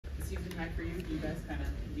season high for you? You guys kind of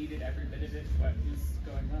needed every bit of it. What was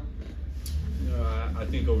going well? I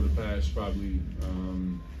think over the past probably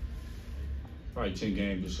 10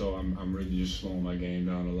 games or so, I'm really just slowing my game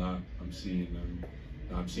down a lot. I've seen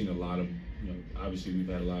a lot of, obviously we've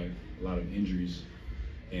had a lot of injuries,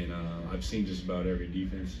 and I've seen just about every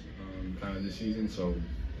defense kind of this season. So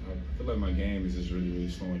I feel like my game is just really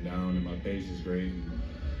slowing down, and my pace is great. And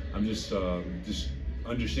I'm just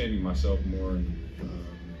understanding myself more and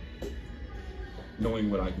knowing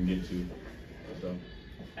what I can get to. So.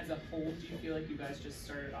 As a whole, do you feel like you guys just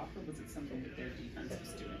started off, or was it something that their defense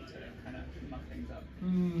was doing to kind of muck things up?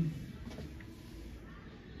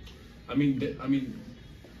 I mean,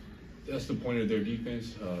 that's the point of their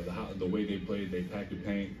defense. The way they play, they pack the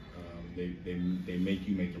paint. They make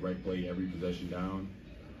you make the right play every possession down.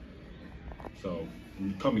 So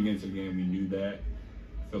coming into the game, we knew that.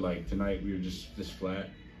 I feel like tonight we were just flat.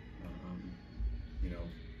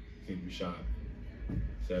 I think we shot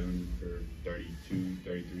 7 for 32,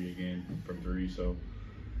 33 again from 3. So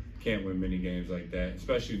can't win many games like that.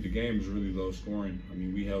 Especially the game was really low scoring. I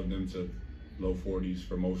mean, we held them to low 40s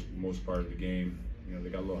for most part of the game. They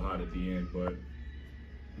got a little hot at the end, but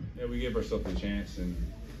yeah, we gave ourselves a chance and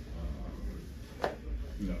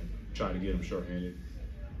try to get them shorthanded.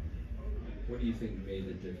 What do you think made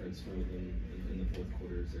the difference for them in the fourth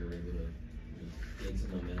quarter as they were able to gain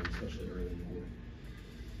some momentum, especially early in the quarter?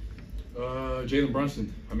 Jalen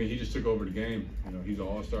Brunson. I mean, he just took over the game. He's an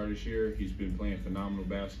all-star this year. He's been playing phenomenal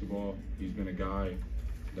basketball. He's been a guy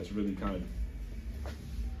that's really kind of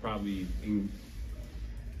probably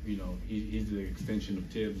he's the extension of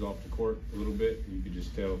Tibbs off the court a little bit. You could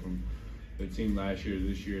just tell from the team last year to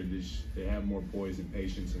this year, they have more poise and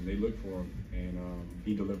patience, and they look for him, and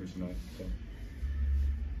he delivered tonight. So.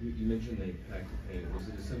 You mentioned they packed the paint. Was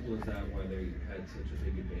it as simple as that, why they had such a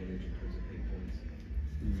big advantage in terms of paint points?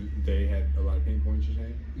 They had a lot of paint points, you're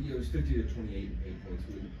saying? Yeah, it was 50 to 28 in paint points.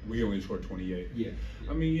 We only scored 28. Yeah.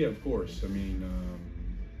 I mean, yeah, of course. I mean,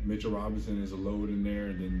 Mitchell Robinson is a load in there,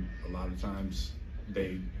 and then a lot of times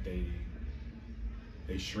they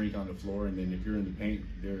shrink on the floor, and then if you're in the paint,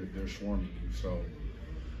 they're swarming you. So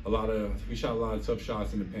we shot a lot of tough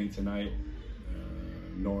shots in the paint tonight,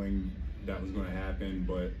 knowing that was going to happen,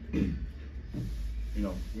 but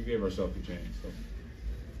we gave ourselves a chance. So.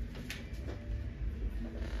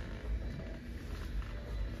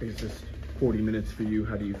 It's just 40 minutes for you.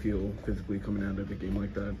 How do you feel physically coming out of a game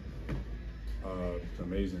like that? It's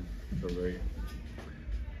amazing. I feel great.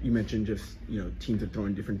 You mentioned just, teams are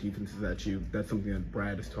throwing different defenses at you. That's something that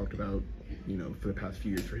Brad has talked about, for the past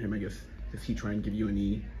few years for him. I guess, does he try and give you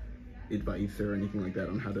any advice or anything like that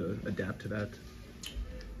on how to adapt to that?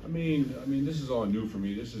 I mean, this is all new for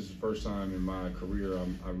me. This is the first time in my career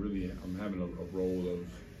I'm having a role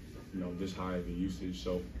of, this high of a usage.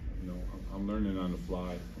 So, I'm learning on the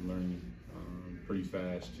fly. I'm learning pretty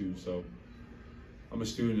fast too. So I'm a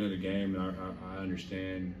student of the game, and I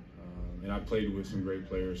understand. And I played with some great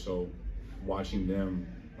players, so watching them,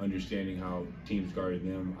 understanding how teams guarded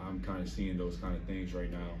them, I'm kind of seeing those kind of things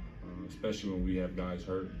right now, especially when we have guys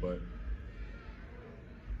hurt. But,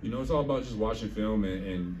 it's all about just watching film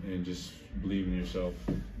and just believing in yourself,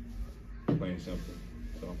 plain and simple.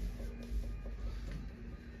 So.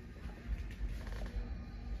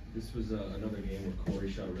 This was another game where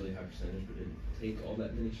Corey shot a really high percentage, but didn't take all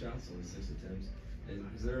that many shots on the 6 attempts.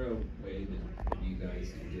 Is there a way that you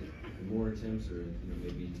guys can get more attempts, or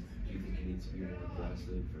maybe do you think he needs to be more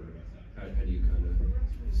aggressive, or how do you kind of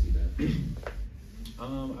see that?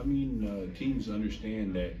 Teams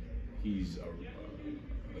understand that he's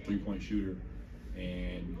a three-point shooter,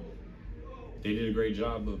 and they did a great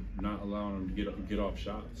job of not allowing him to get off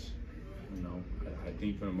shots. I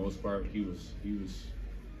think for the most part he was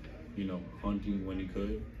hunting when he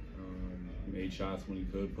could. Made shots when he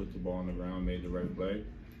could, put the ball on the ground, made the right play.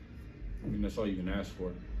 That's all you can ask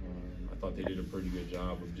for. I thought they did a pretty good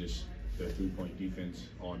job of just their three-point defense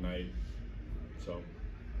all night. So,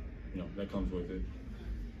 that comes with it.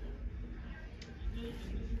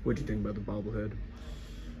 What do you think about the bobblehead?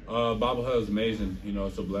 Bobblehead is amazing.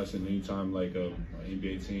 It's a blessing anytime like an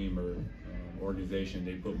NBA team or organization,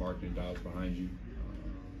 they put marketing dollars behind you.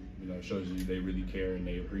 It shows you they really care and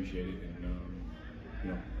they appreciate it.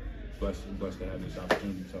 And, blessed to have this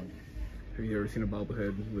opportunity. So, have you ever seen a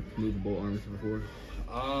bobblehead with movable arms before?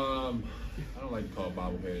 I don't like to call it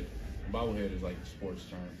bobblehead. Bobblehead is like a sports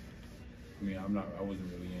term. I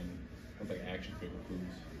wasn't really in. I was like action figure,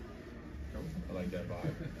 please. I like that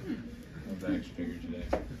vibe. I was an action figure today.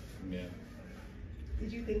 Yeah.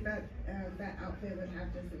 Did you think that that outfit would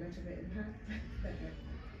have just as much of an impact?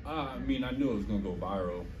 I knew it was gonna go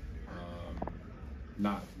viral.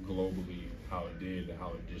 not globally how it did, how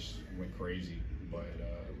it just went crazy. But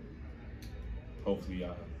hopefully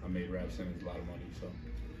I made Rap Simmons a lot of money. So.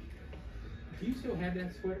 Do you still have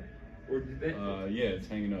that sweater, or did that? Yeah, it's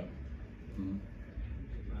hanging up. Mm-hmm.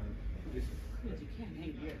 You can't hang.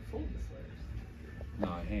 You gotta fold the sweaters.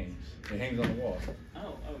 Nah, it hangs. It hangs on the wall.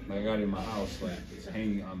 Oh. Like I got it in my house, like it's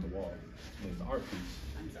hanging on the wall. It's an art piece.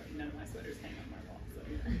 I'm sorry, none of my sweaters hang on my wall. So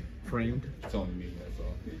yeah. Framed. It's only me, that's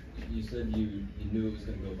all. You said you knew it was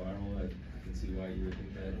going to go viral. I can see why you would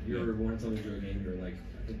think that. If you ever worn something to a game, you're like,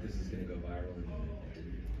 I think this is going to go viral, and it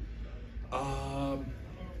didn't.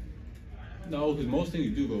 No, because most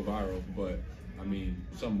things do go viral, but I mean,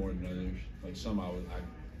 some more than others. Like some I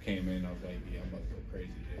came in, I was like, yeah, I'm about to go crazy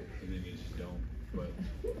today, and then they just don't. But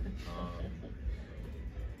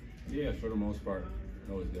yeah, for the most part,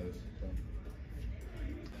 it always does. So.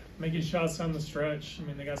 Making shots down the stretch. I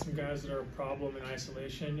mean, they got some guys that are a problem in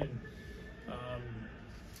isolation, and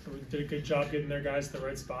we did a good job getting their guys to the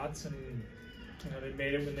right spots, and they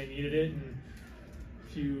made it when they needed it, and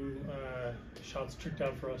a few shots tricked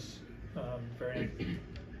out for us. Very nice.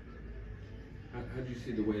 How'd you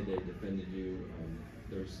see the way they defended you?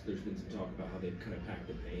 There's been some talk about how they've kind of packed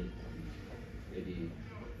the paint. Maybe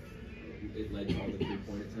it led to all the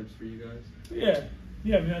 3-point attempts for you guys? Yeah.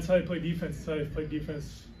 I mean, that's how they play defense. That's how they play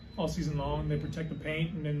defense all season long. They protect the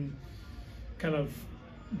paint and then kind of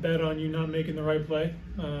bet on you not making the right play.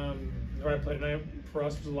 The right play tonight for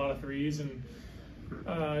us was a lot of threes, and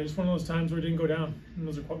just one of those times where it didn't go down. And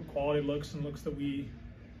those are quality looks and looks that we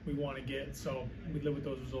want to get. So we live with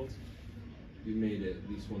those results. You made at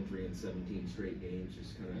least 1 3 in 17 straight games.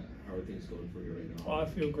 Just kind of, how are things going for you right now? Oh, I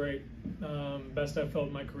feel great. Best I've felt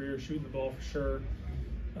in my career, shooting the ball for sure.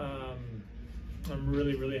 I'm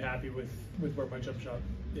really, really happy with where my jump shot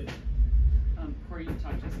is. Corey, you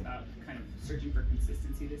talked to us about kind of searching for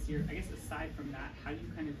consistency this year. I guess aside from that, how do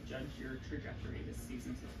you kind of judge your trajectory this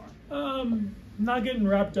season so far? Not getting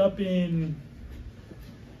wrapped up in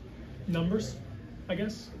numbers, I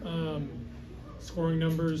guess. Scoring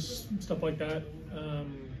numbers, stuff like that.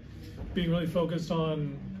 Being really focused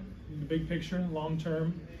on the big picture, long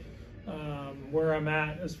term, where I'm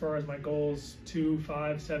at as far as my goals 2,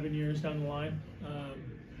 5, 7 years down the line.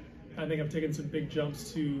 I think I've taken some big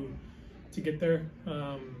jumps to get there.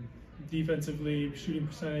 Defensively, shooting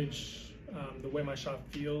percentage, the way my shot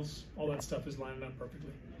feels, all that stuff is lining up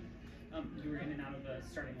perfectly. You were in and out of the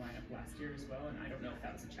starting lineup last year as well, and I don't know if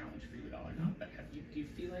that was a challenge for you at all or not, but do you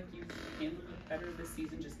feel like you've handled it better this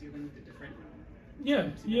season, just dealing with the different? Yeah.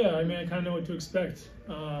 I mean, I kind of know what to expect.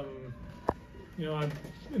 I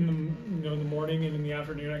in the morning and in the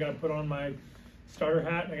afternoon, I got to put on my starter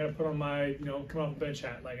hat and I got to put on my come off the bench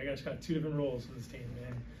hat. Like I just got 2 different roles in this team,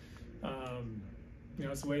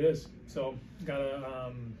 and it's the way it is. So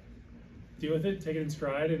gotta deal with it, take it in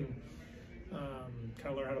stride, and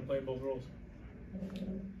kind of learn how to play in both roles.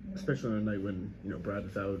 Especially on a night when Brad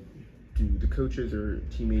is out, do the coaches or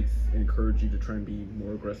teammates encourage you to try and be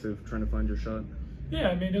more aggressive, trying to find your shot? Yeah,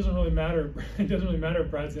 I mean, it doesn't really matter. It doesn't really matter if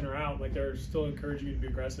Brad's in or out. Like they're still encouraging me to be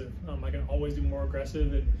aggressive. I can always do more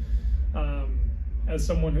aggressive, and as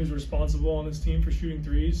someone who's responsible on this team for shooting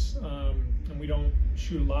threes, and we don't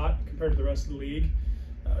shoot a lot compared to the rest of the league,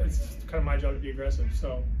 it's kind of my job to be aggressive.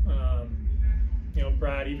 So.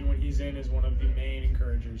 Brad, even when he's in, is one of the main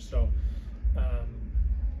encouragers. So,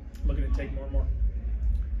 looking to take more and more.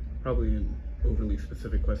 Probably an overly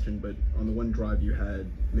specific question, but on the one drive you had,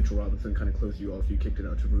 Mitchell Robinson kind of closed you off. You kicked it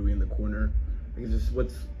out to Rui in the corner. I guess just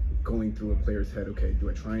what's going through a player's head? Okay, do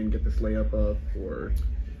I try and get this layup up, or?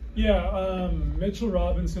 Yeah, Mitchell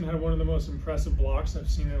Robinson had one of the most impressive blocks I've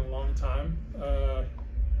seen in a long time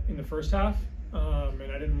in the first half, and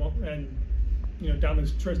I didn't want down the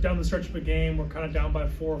stretch of a game, we're kind of down by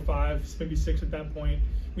 4 or 5, maybe 6 at that point.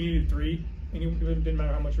 We needed 3. And it didn't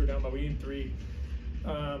matter how much we were down by. We needed 3.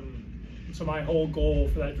 So my whole goal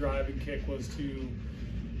for that drive and kick was to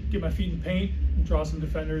get my feet in the paint, draw some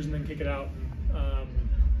defenders, and then kick it out. And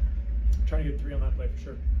trying to get 3 on that play for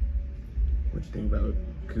sure. What do you think about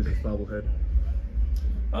Kuzma's bobblehead?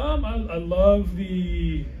 I love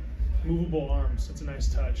the movable arms. It's a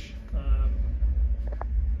nice touch.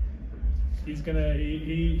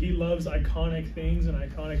 He loves iconic things and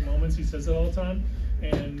iconic moments. He says it all the time,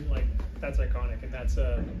 and that's iconic, and that's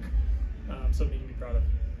something you can be proud of.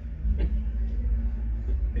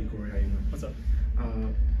 Hey Corey, how you doing? What's up?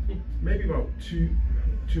 Maybe about two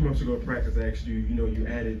months ago at practice, I asked you. You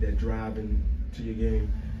added that drive into your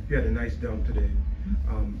game. You had a nice dunk today.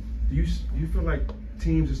 Do you feel like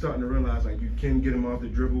teams are starting to realize you can get them off the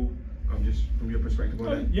dribble? Just from your perspective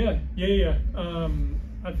on that. Yeah.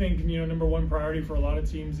 I think number one priority for a lot of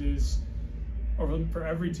teams is for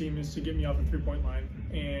every team is to get me off the 3-point line,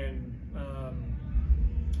 and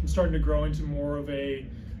I'm starting to grow into more of a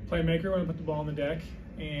playmaker when I put the ball on the deck,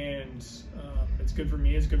 and it's good for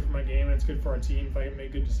me, it's good for my game, and it's good for our team if I can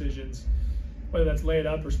make good decisions, whether that's lay it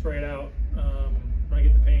up or spray it out when I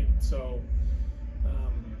get in the paint. So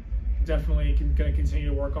definitely going to continue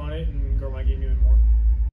to work on it and grow my game even more.